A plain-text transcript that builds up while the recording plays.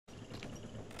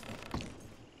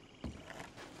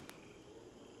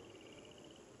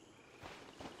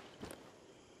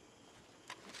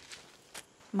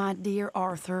My dear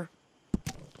Arthur,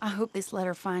 I hope this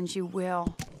letter finds you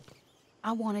well.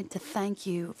 I wanted to thank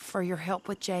you for your help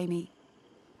with Jamie.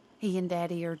 He and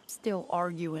Daddy are still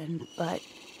arguing, but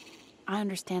I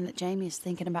understand that Jamie is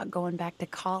thinking about going back to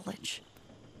college.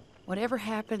 Whatever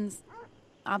happens,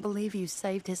 I believe you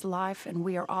saved his life, and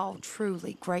we are all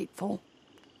truly grateful.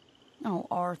 Oh,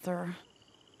 Arthur,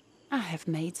 I have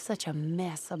made such a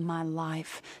mess of my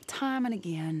life, time and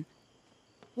again.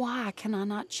 Why can I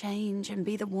not change and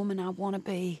be the woman I want to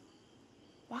be?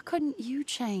 Why couldn't you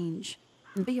change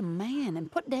and be a man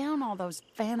and put down all those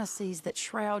fantasies that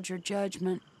shroud your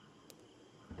judgment?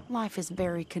 Life is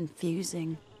very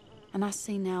confusing, and I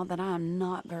see now that I am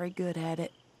not very good at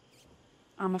it.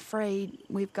 I'm afraid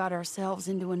we've got ourselves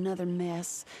into another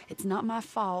mess. It's not my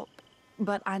fault,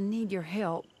 but I need your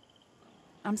help.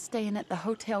 I'm staying at the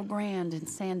Hotel Grand in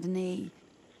Saint Denis.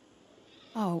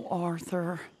 Oh,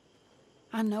 Arthur,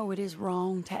 I know it is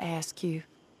wrong to ask you,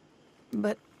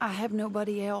 but I have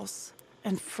nobody else,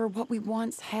 and for what we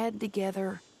once had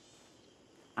together,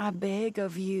 I beg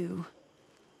of you,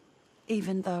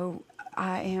 even though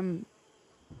I am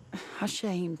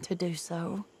ashamed to do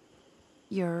so.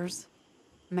 Yours,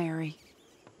 Mary.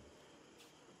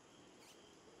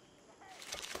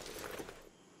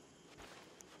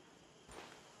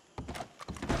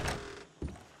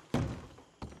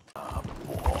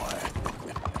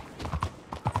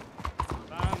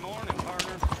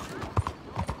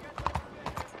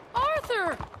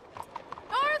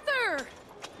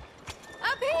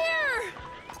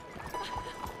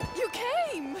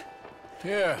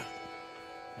 Yeah,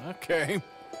 I came.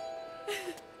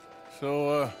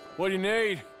 So, what do you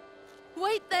need?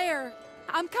 Wait there.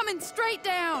 I'm coming straight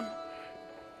down.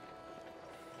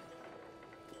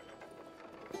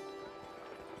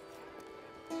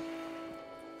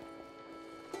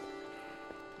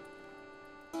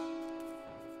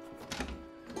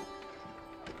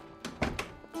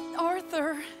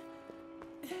 Arthur.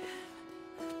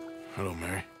 Hello,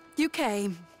 Mary. You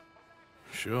came.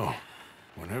 Sure.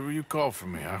 Whenever you call for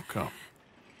me, I'll come.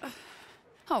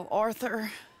 Oh,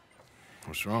 Arthur.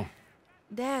 What's wrong?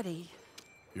 Daddy.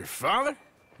 Your father?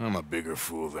 I'm a bigger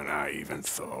fool than I even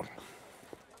thought.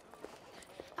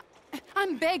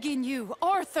 I'm begging you,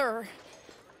 Arthur.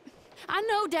 I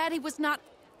know Daddy was not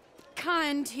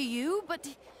kind to you, but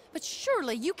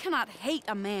surely you cannot hate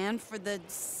a man for the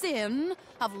sin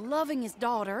of loving his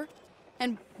daughter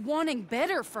and wanting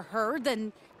better for her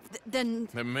than Than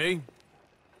me?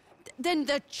 Than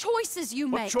the choices you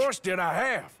make. What choice did I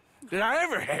have? Did I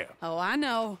ever have? Oh, I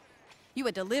know. You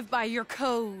had to live by your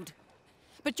code.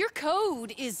 But your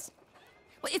code is...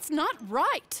 well, it's not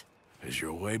right. Has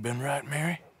your way been right,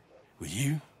 Mary? With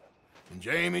you? And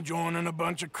Jamie joining a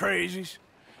bunch of crazies?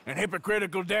 And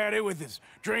hypocritical Daddy with his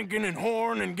drinking and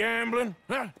whoring and gambling?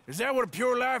 Huh? Is that what a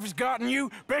pure life has gotten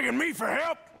you? Begging me for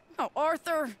help? Oh,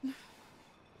 Arthur.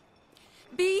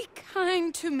 Be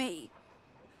kind to me.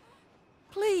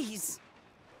 Please.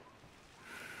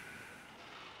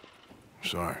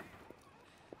 Sorry.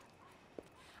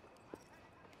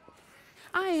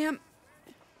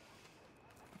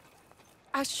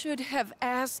 I should have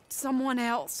asked someone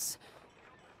else,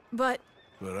 but...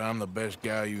 But I'm the best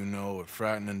guy you know at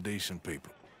frightening decent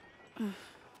people.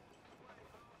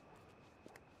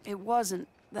 It wasn't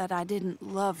that I didn't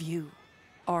love you,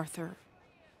 Arthur.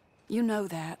 You know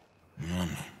that.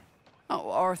 Oh,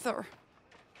 Arthur.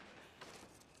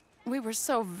 We were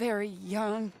so very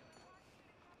young.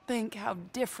 Think how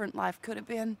different life could have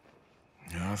been.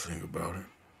 Yeah, I think about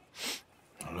it.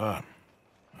 A lot.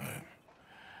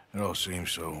 It all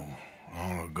seems so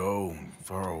long ago and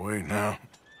far away now.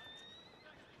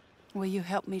 Will you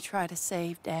help me try to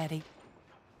save Daddy?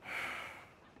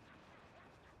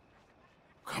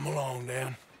 Come along,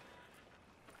 Dan.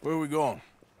 Where are we going?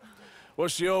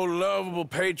 What's the old lovable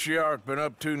patriarch been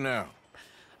up to now?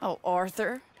 Oh,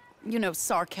 Arthur, you know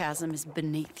sarcasm is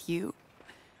beneath you.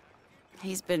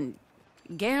 He's been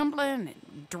gambling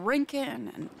and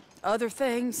drinking and other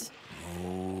things.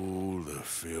 Oh, the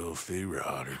filthy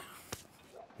rotter.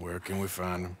 Where can we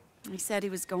find him? He said he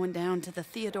was going down to the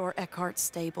Theodore Eckhart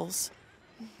stables.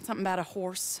 Something about a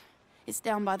horse. It's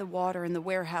down by the water in the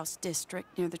warehouse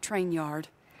district near the train yard.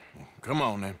 Come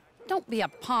on, then. Don't be a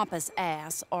pompous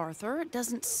ass, Arthur. It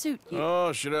doesn't suit you.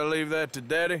 Oh, should I leave that to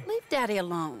Daddy? Leave Daddy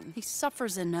alone. He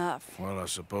suffers enough. Well, I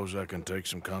suppose I can take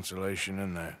some consolation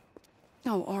in that.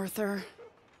 Oh, Arthur.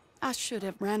 I should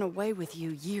have ran away with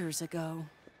you years ago.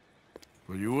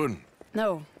 Well, you wouldn't.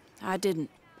 No, I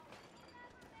didn't.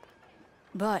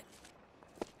 But...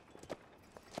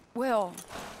 well...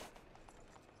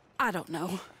 I don't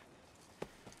know.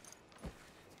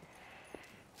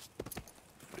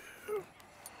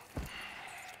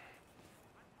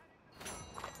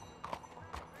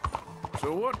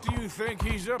 So what do you think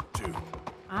he's up to?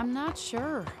 I'm not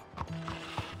sure.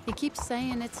 He keeps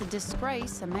saying it's a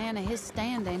disgrace a man of his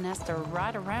standing has to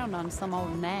ride around on some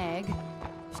old nag.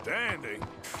 Standing?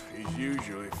 He's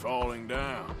usually falling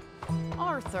down.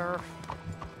 Arthur.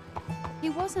 He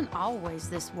wasn't always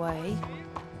this way,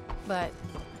 but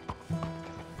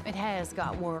it has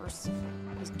got worse.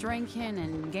 He's drinking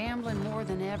and gambling more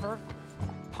than ever,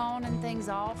 pawning things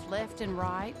off left and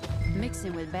right,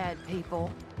 mixing with bad people.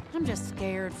 I'm just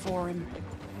scared for him.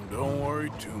 Don't worry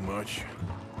too much.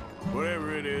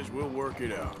 Whatever it is, we'll work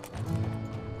it out.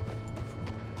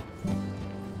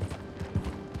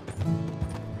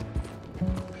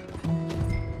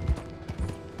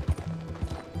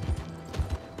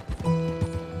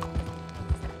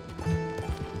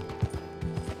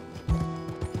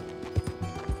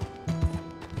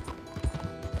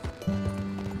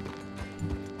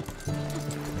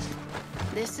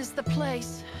 This is the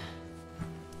place.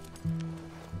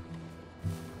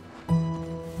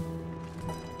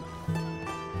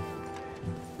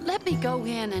 Let me go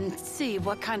in and see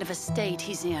what kind of a state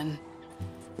he's in.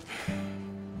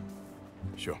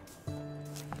 Sure.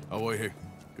 I'll wait here.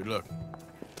 Good luck.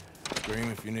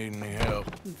 Scream if you need any help.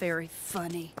 Very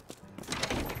funny.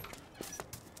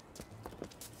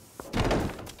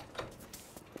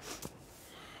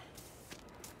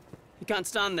 You can't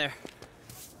stand there.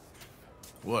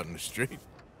 What, in the street?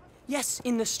 Yes,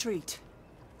 in the street.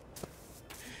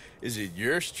 Is it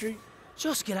your street?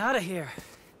 Just get out of here.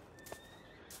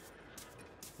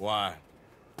 Why?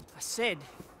 I said,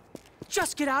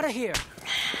 just get out of here.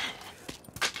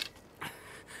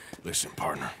 Listen,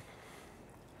 partner.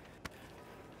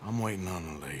 I'm waiting on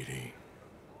a lady.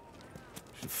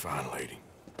 She's a fine lady.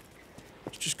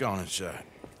 She's just gone inside.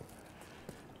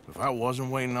 If I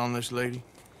wasn't waiting on this lady,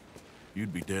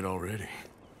 you'd be dead already.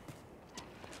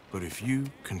 But if you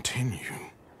continue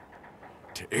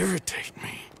to irritate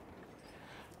me,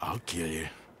 I'll kill you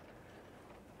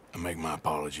and make my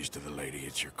apologies to the lady.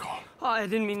 It's your call. Oh, I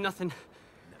didn't mean nothing.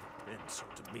 Never been so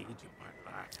demeaned in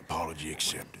my life. Apology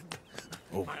accepted.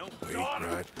 Oh, wait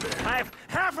right there. I have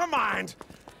half a mind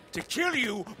to kill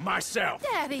you myself.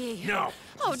 Daddy! No.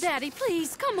 Oh, Daddy,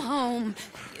 please, come home.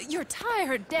 You're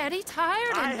tired, Daddy,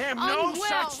 tired I and am no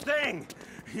unwell. such thing.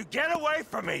 You get away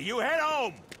from me. You head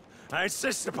home. I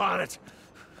insist upon it.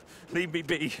 Leave me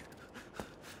be.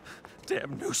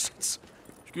 Damn nuisance.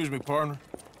 Excuse me, partner.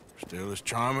 Still as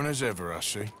charming as ever, I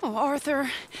see. Oh, Arthur,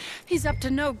 he's up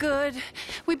to no good.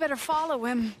 We better follow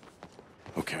him.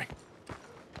 Okay.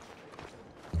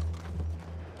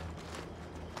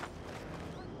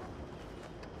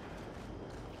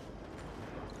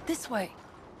 This way.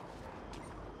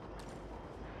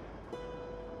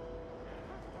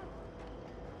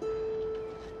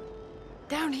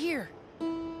 Down here.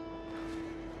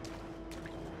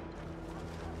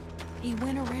 He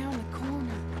went around the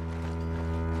corner.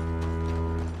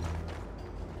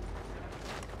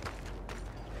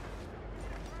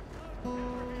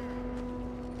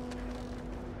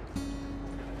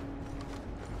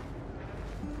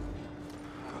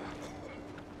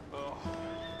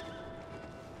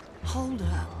 Hold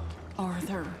up,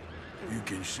 Arthur. You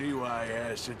can see why he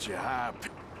has such a high...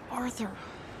 Arthur,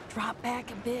 drop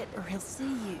back a bit or he'll see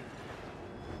you.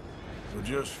 So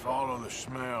just follow the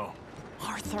smell.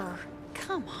 Arthur,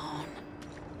 come on.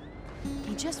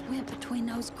 He just went between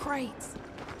those crates.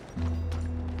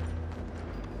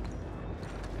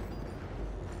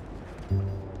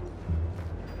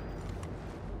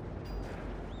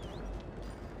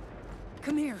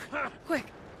 Come here, quick.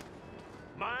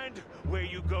 Mind where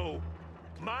you go.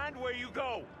 Mind where you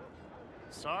go.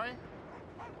 Sorry?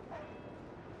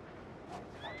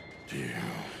 Do you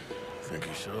think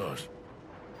he saw us?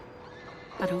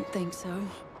 I don't think so.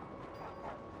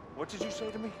 What did you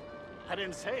say to me? I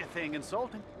didn't say a thing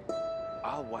insulting.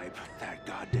 I'll wipe that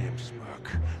goddamn smirk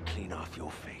clean off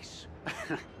your face.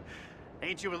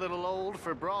 Ain't you a little old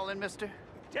for brawling, mister?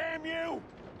 Damn you!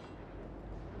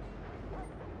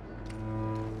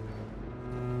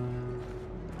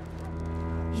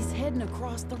 He's heading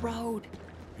across the road.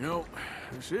 You know,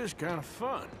 this is kind of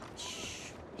fun.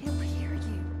 Shh, he'll hear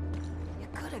you. You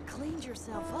could have cleaned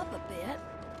yourself up a bit.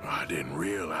 I didn't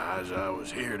realize I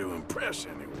was here to impress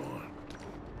anyone.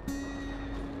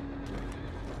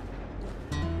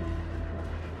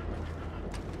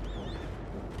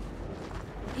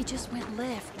 He just went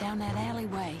left down that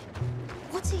alleyway.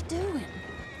 What's he doing?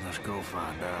 Let's go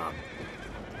find out.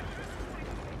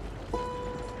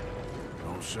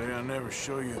 Don't say I never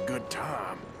show you a good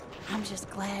time. I'm just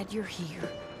glad you're here.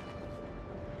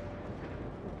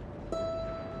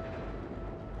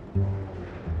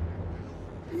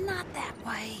 Not that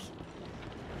way.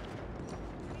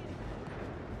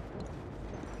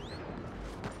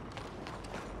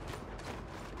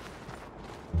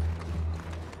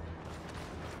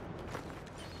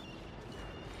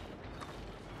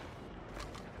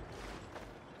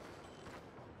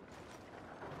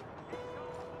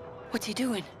 What's he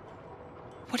doing?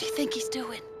 What do you think he's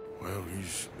doing? Well,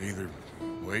 he's either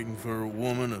waiting for a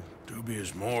woman of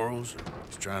dubious morals, or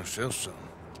he's trying to sell something.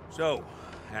 So,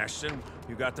 Ashton,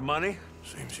 you got the money?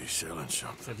 Seems he's selling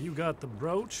something. Have you got the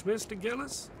brooch, Mr.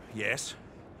 Gillis? Yes.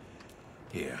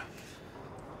 Here.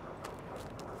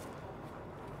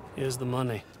 Here's the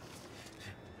money.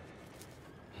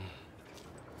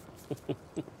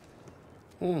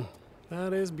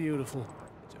 That is beautiful.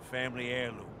 It's a family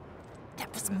heirloom.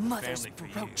 That was Mother's Family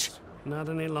for brooch. years. Not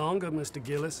any longer, Mr.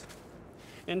 Gillis.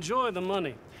 Enjoy the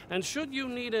money, and should you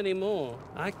need any more,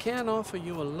 I can offer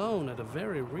you a loan at a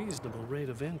very reasonable rate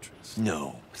of interest.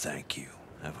 No, thank you.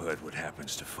 I've heard what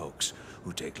happens to folks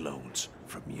who take loans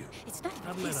from you. It's not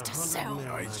I've even met his to 100 sell. men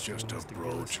No, like it's you, just a Mr.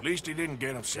 brooch. Gillis. At least he didn't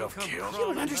get himself Come killed. crawling You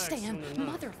don't back understand. soon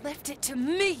enough. Mother left it to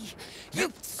me.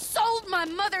 You sold my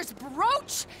mother's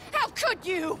brooch? How could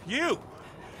you? You!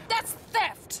 That's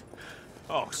theft.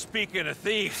 Oh, speaking of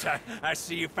thieves, I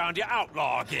see you found your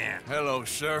outlaw again. Hello,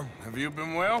 sir. Have you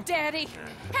been well? Daddy,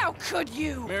 how could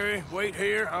you? Mary, wait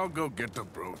here. I'll go get the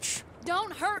brooch.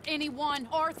 Don't hurt anyone,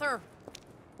 Arthur.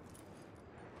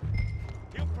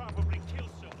 He'll probably kill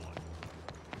someone.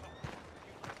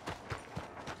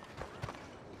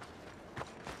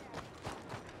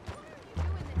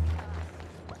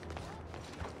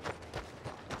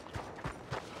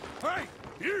 Hey,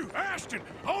 you, Ashton!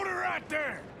 Hold her right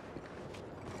there!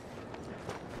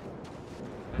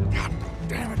 God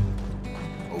damn it.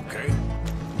 Okay.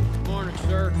 Morning,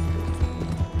 sir.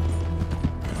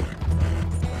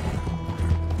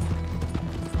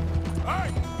 Hey!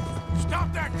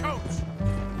 Stop that coach!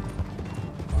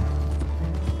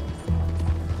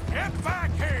 Get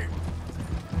back here!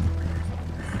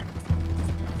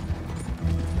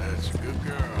 That's a good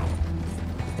girl.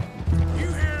 You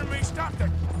hearing me? Stop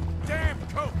that damn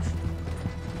coach!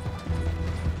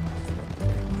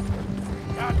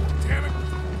 God damn it!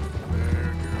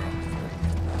 There, girl.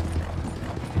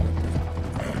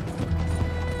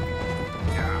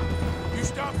 Yeah. You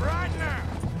stop right now!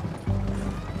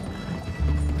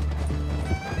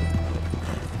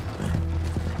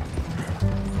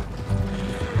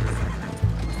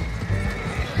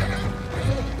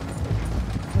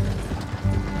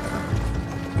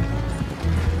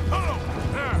 Hello!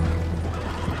 There!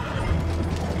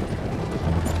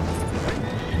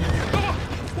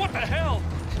 What the hell?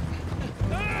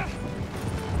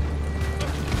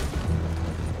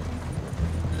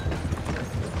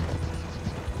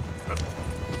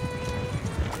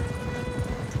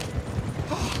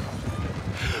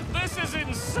 This is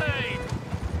insane!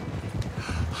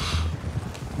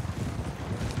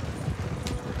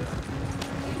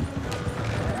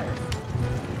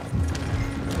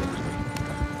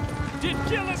 Did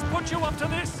Gillis put you up to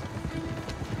this?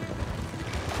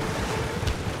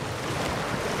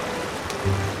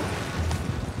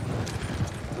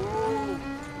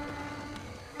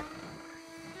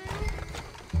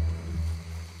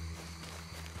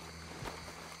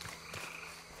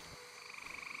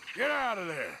 Get out of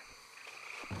there!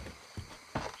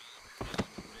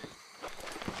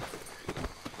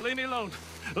 Leave me alone.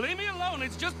 Leave me alone.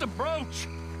 It's just a brooch.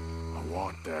 I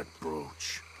want that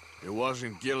brooch. It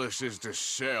wasn't Gillis's to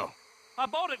sell. I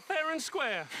bought it fair and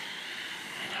square.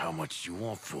 How much do you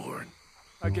want for it?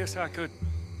 I guess I could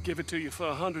give it to you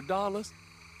for $100.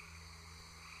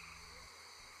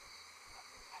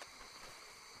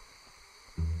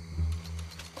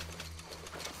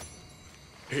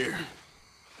 Here.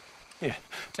 Here,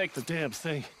 take the damn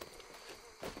thing.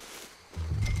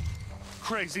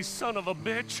 Crazy son of a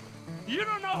bitch. You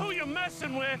don't know who you're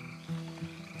messing with.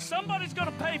 Somebody's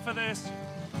gonna pay for this.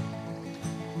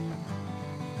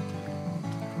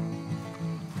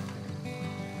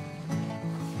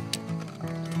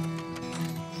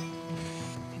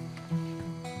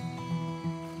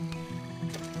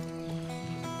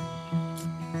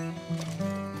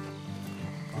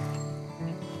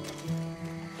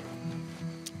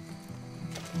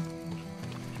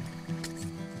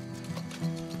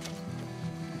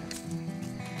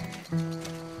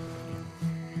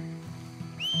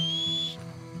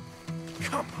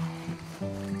 Come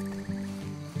on.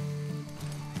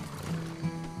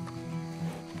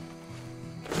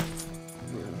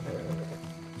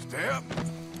 Step.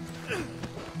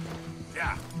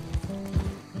 Yeah.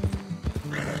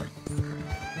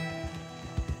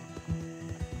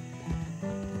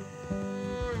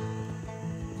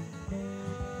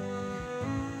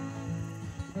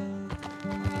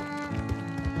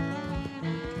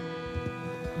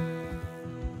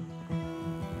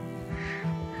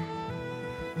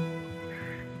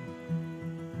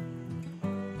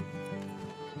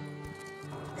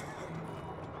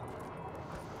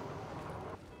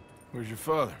 Where's your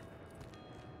father?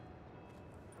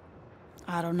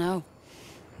 I don't know.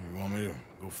 You want me to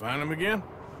go find him again?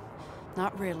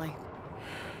 Not really.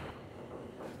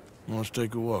 Let's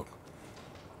take a walk.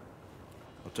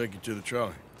 I'll take you to the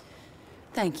trolley.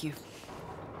 Thank you.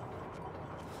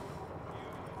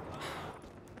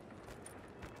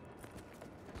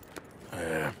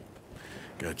 Yeah.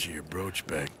 Got you your brooch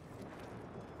back.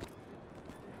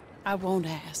 I won't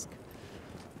ask.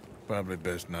 Probably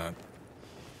best not.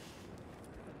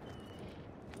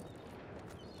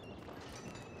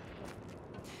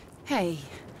 Hey.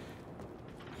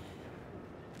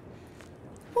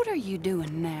 What are you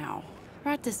doing now?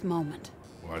 Right this moment?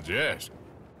 Why'd you ask?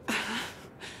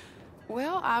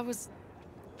 Well, I was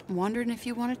wondering if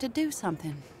you wanted to do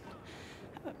something.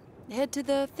 Head to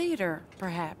the theater,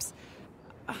 perhaps.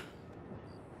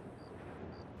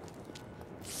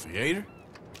 Theater?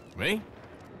 Me?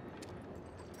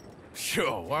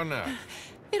 Sure, why not?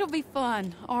 It'll be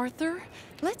fun, Arthur.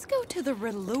 Let's go to the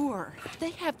Relure.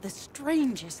 They have the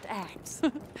strangest acts.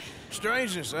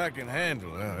 Strangeness I can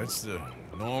handle. It's the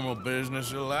normal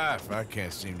business of life. I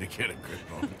can't seem to get a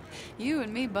grip on. You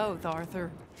and me both,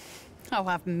 Arthur. Oh,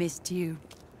 I've missed you.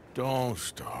 Don't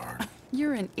start.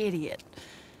 You're an idiot,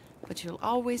 but you'll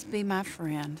always be my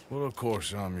friend. Well, of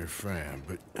course I'm your friend,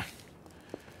 but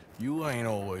you ain't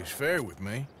always fair with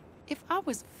me. If I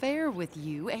was fair with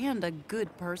you and a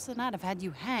good person, I'd have had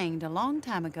you hanged a long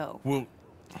time ago. Well,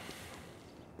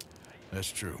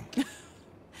 that's true.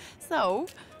 So,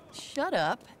 shut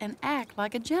up and act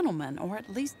like a gentleman, or at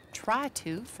least try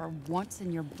to for once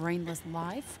in your brainless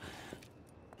life.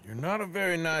 You're not a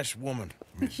very nice woman,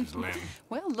 Mrs. Lynn.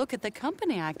 Well, look at the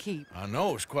company I keep. I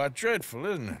know, it's quite dreadful,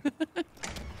 isn't it?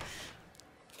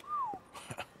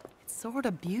 It's sort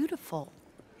of beautiful,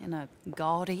 in a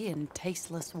gaudy and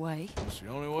tasteless way. It's the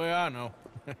only way I know.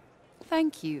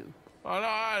 Thank you. Oh, no,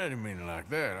 I didn't mean it like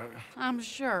that. I'm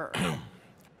sure.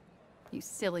 You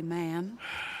silly man.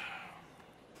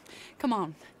 Come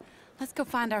on, let's go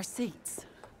find our seats.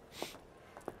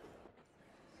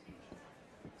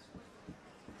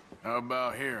 How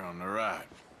about here on the right?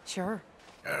 Sure.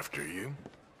 After you.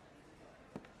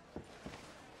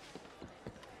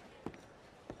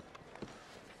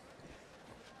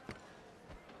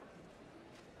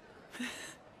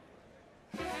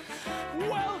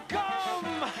 Welcome!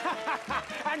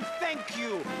 And thank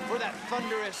you for that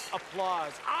thunderous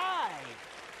applause.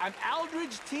 I'm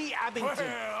Aldridge T. Abington,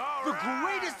 Well, the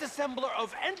right. greatest assembler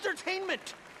of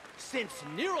entertainment since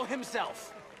Nero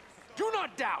himself. Do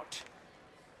not doubt.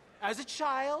 As a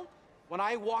child, when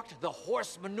I walked the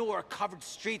horse manure-covered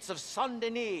streets of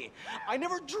Saint-Denis, I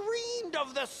never dreamed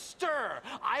of the stir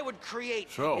I would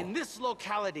create in this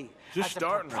locality just as a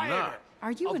starting or not? proprietor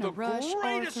Are you of in a the rush,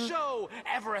 greatest Arthur? show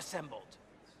ever assembled.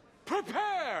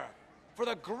 Prepare for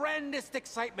the grandest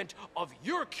excitement of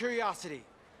your curiosity.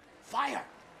 Fire,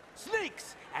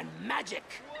 snakes, and magic.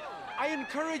 I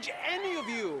encourage any of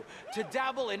you to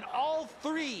dabble in all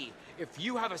three if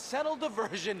you have a settled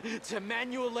aversion to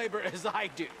manual labor as I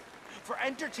do. For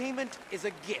entertainment is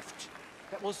a gift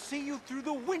that will see you through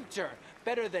the winter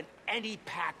better than any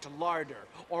packed larder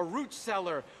or root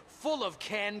cellar full of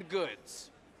canned goods.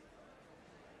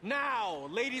 Now,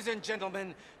 ladies and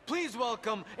gentlemen, please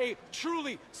welcome a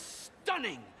truly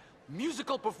stunning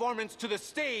musical performance to the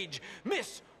stage,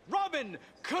 Miss Robin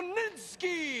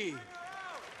Koninsky!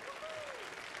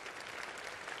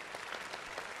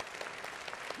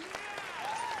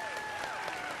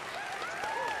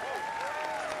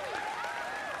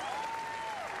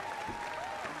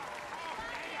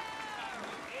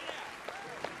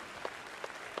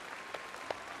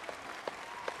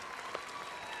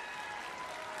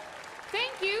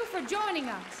 Thank you for joining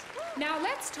us. Now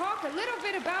let's talk a little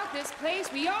bit about this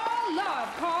place we all love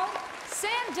called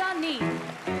Saint-Denis.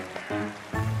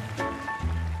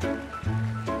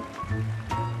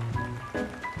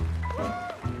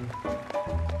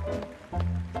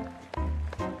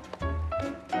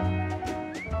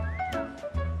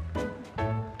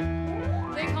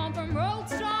 They come from rolled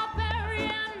strawberry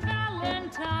and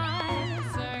Valentine,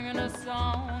 singing a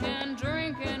song and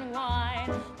drinking wine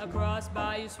across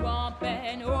Bayou Swamp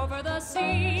and over the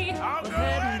sea. I'll We're go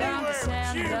heading down to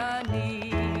anywhere with you.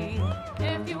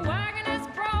 Saint-Denis. If your wagon is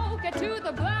broke, get to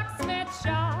the blacksmith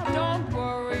shop. Don't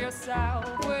worry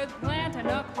yourself with planting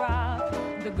a crop.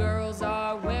 The girls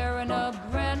are wearing a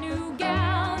brand new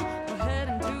gown. We're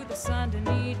heading to the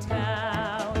Saint-Denis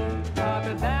town.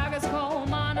 Carpetbaggers, coal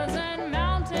miners, and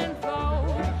mountain folk.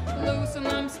 Loosen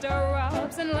them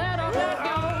stirrups and let off that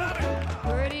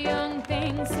go. Pretty young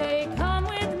things say, come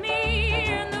with me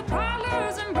in the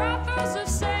parlors and brothels of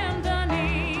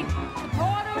Saint-Denis. The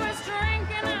porter is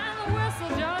drinking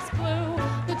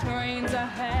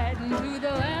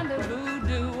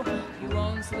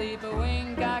keep a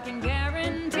wink, I can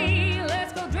guarantee.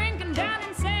 Let's go drinking down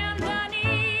in San Denis.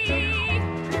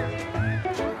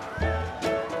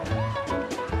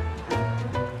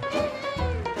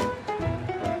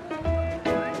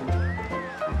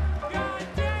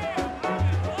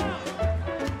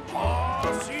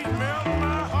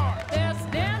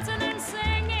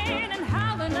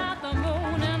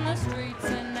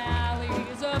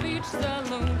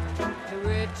 Saloon. The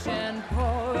rich and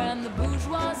poor and the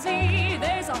bourgeoisie,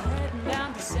 they's all heading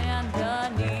down to Saint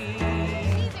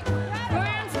Denis.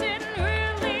 France didn't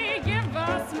really give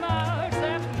us much,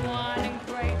 except wine and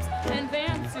grapes and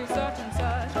fancy such and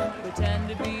such. Pretend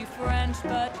to be French,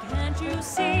 but can't you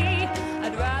see?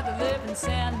 I'd rather live in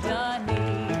Saint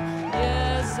Denis.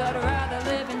 Yes, I'd rather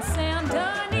live in Saint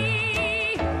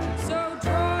Denis. So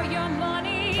draw your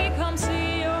money, come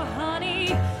see your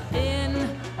honey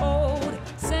in old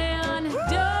San Denis.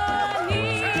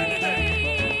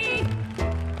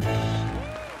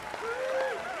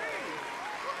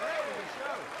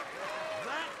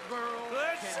 That girl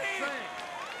Let's can see it. sing.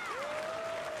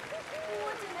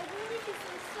 What a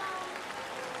magnificent song.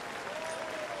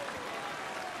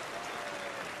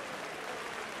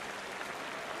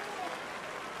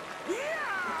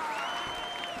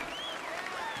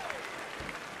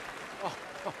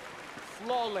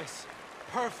 Flawless.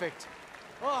 Perfect.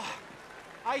 Oh,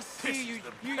 I see This you. is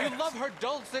the You best. love her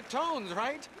dulcet tones,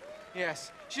 right?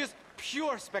 Yes. She is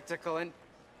pure spectacle, and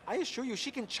I assure you she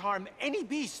can charm any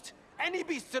beast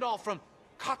at all, from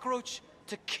cockroach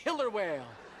to killer whale.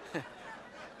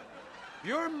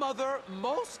 Your mother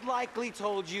most likely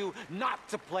told you not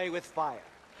to play with fire,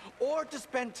 or to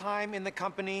spend time in the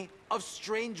company of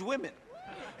strange women.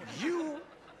 You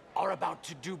are about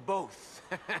to do both.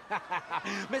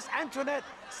 Miss Antoinette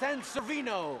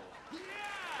Sanseverino.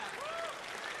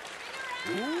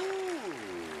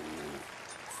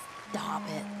 Stop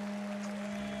it.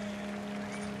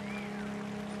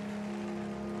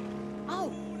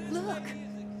 Oh, look.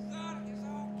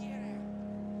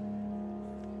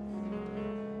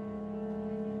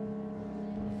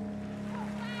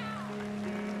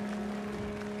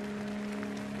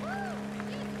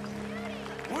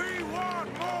 We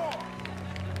want more!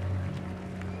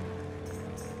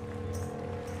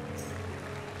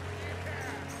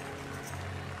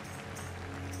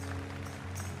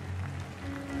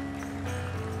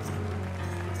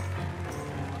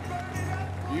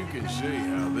 You can see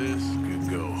how this could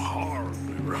go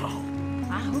horribly wrong.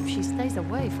 I hope she stays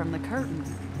away from the curtain.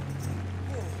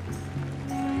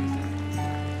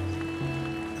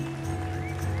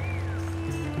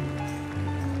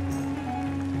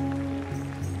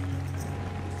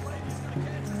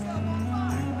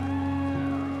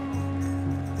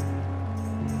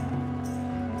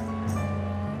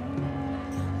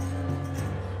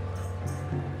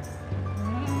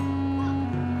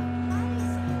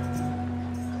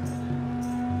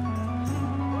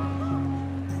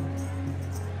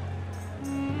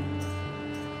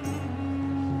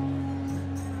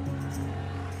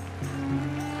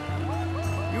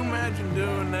 You imagine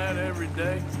doing that every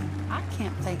day? I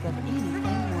can't think of anything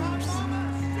worse.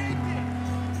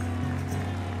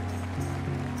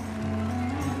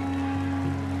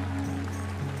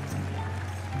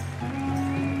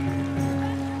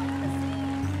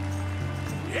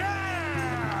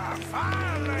 Yeah!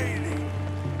 Fine lady!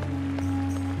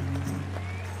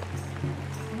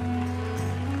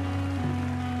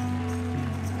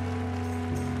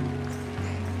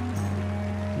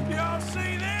 Y'all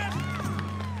see this?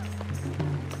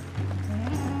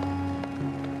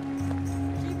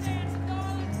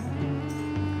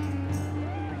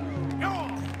 Go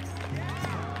on!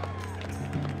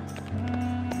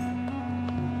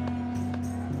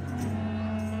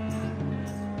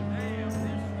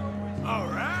 All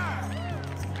right!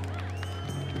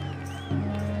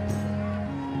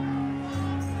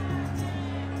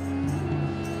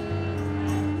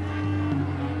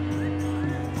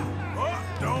 Oh,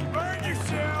 don't burn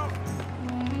yourself!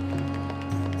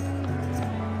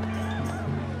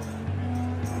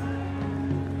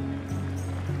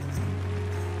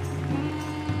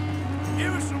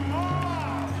 Give us some more!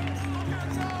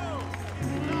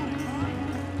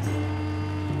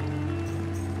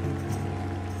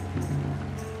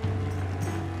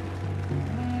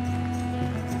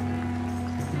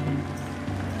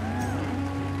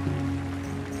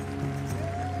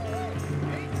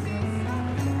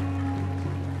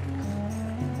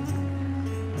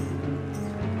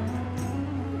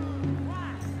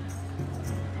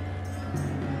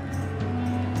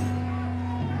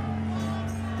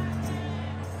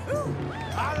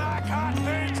 I like hot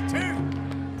things too!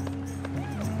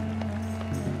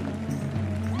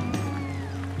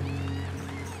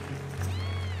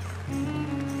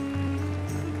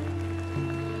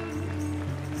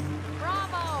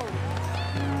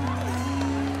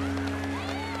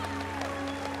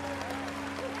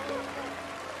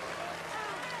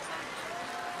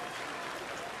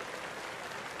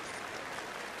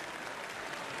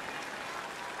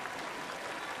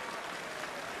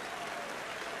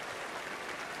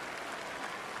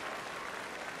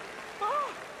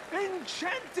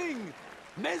 enchanting,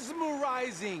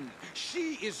 mesmerizing.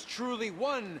 She is truly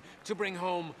one to bring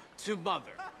home to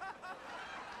mother.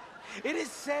 It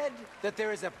is said that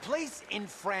there is a place in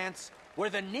France where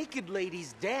the naked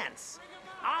ladies dance.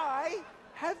 I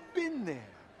have been there.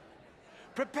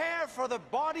 Prepare for the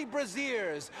bawdy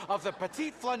brasiers of the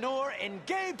Petit Flaneur in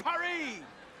Gay Paris!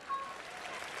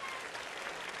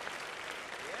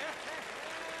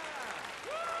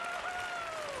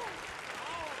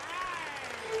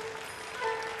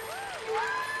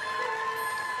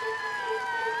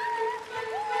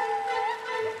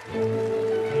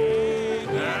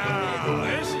 Now,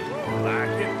 this is more like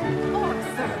it.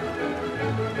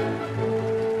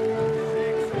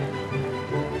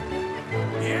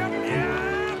 Yep, yep.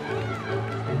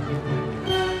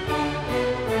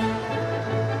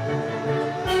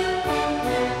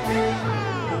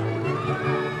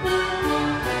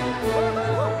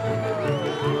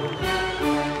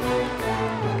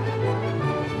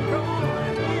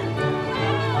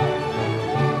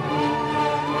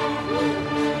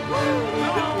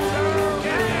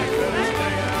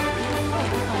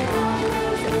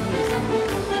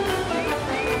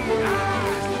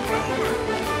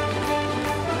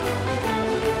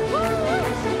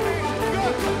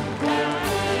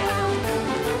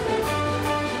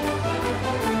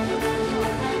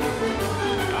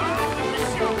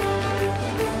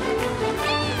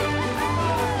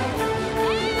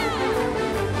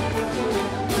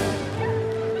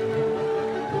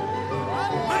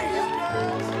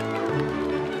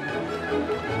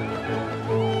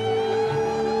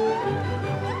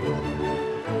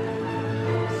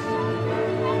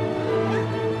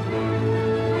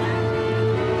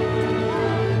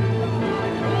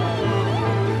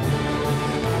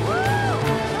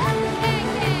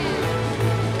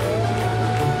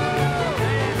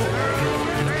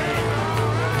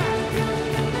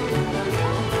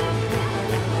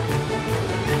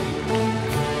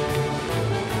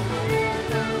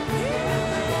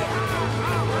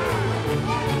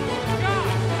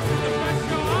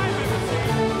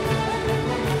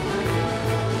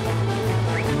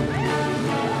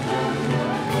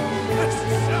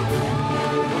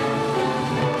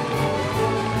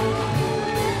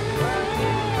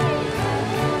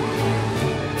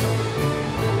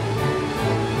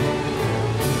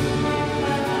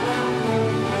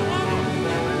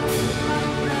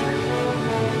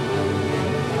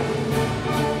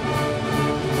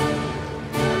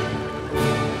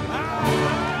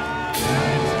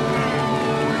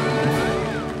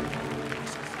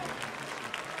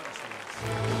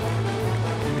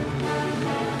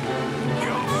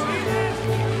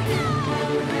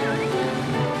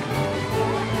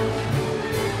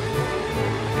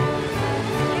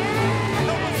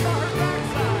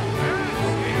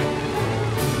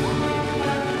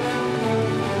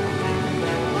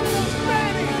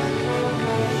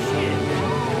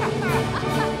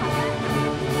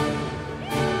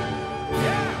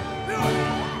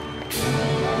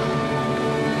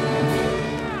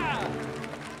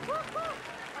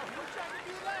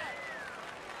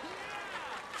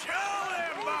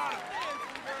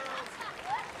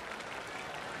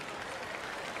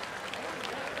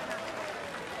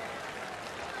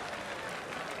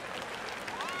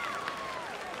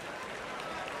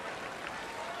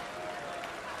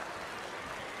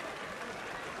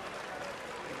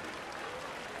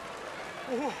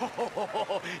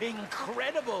 Oh,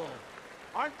 incredible!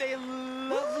 Aren't they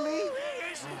lovely?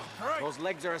 Oh, those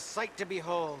legs are a sight to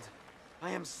behold. I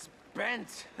am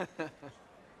spent.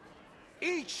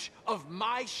 Each of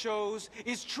my shows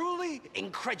is truly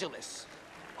incredulous,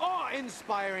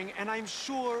 awe-inspiring, and I'm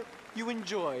sure you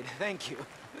enjoyed. Thank you.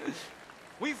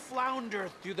 We flounder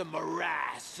through the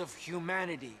morass of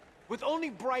humanity, with only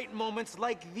bright moments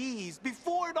like these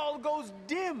before it all goes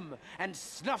dim and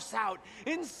snuffs out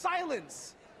in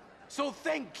silence. So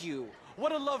thank you.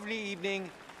 What a lovely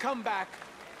evening. Come back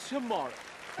tomorrow.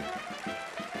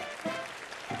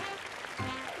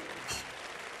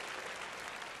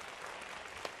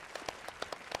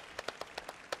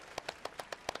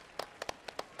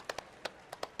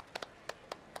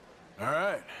 All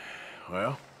right.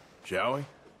 Well, shall we?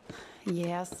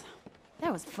 Yes.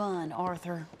 That was fun,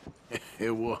 Arthur.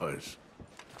 It was.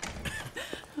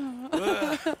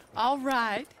 All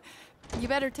right. You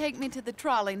better take me to the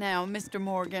trolley now, Mr.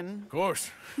 Morgan. Of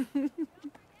course.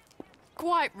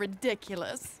 Quite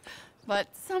ridiculous,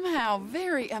 but somehow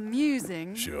very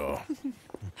amusing. Sure.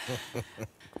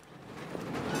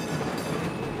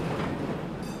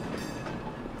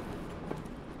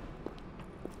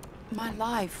 My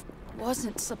life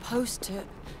wasn't supposed to...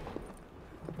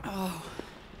 Oh.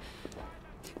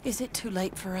 Is it too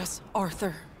late for us,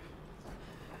 Arthur?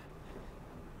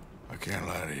 can't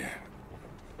lie to you.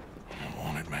 I'm a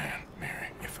wanted man, Mary.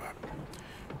 If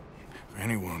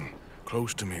anyone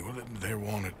close to me, well, they're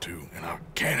wanted too. And I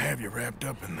can't have you wrapped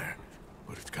up in there.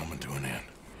 But it's coming to an end.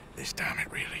 This time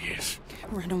it really is.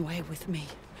 Run away with me,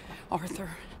 Arthur.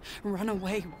 Run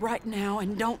away right now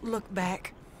and don't look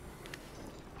back.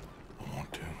 I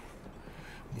want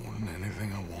to. More than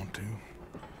anything, I want to.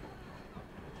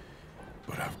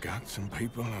 But I've got some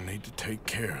people I need to take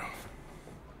care of.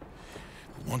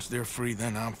 Once they're free,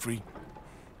 then I'm free.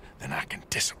 Then I can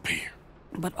disappear.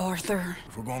 But Arthur...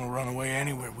 If we're gonna run away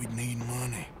anywhere, we need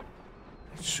money.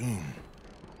 And soon,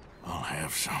 I'll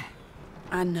have some.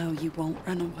 I know you won't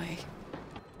run away.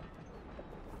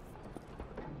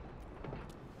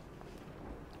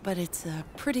 But it's a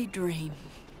pretty dream.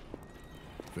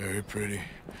 Very pretty.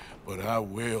 But I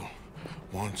will,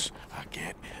 once I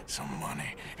get some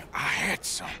money. I had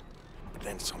some. But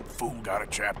then some fool got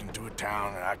it trapped into a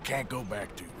town that I can't go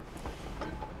back to.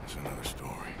 That's another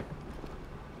story.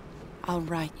 I'll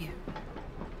write you.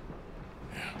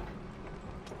 Yeah.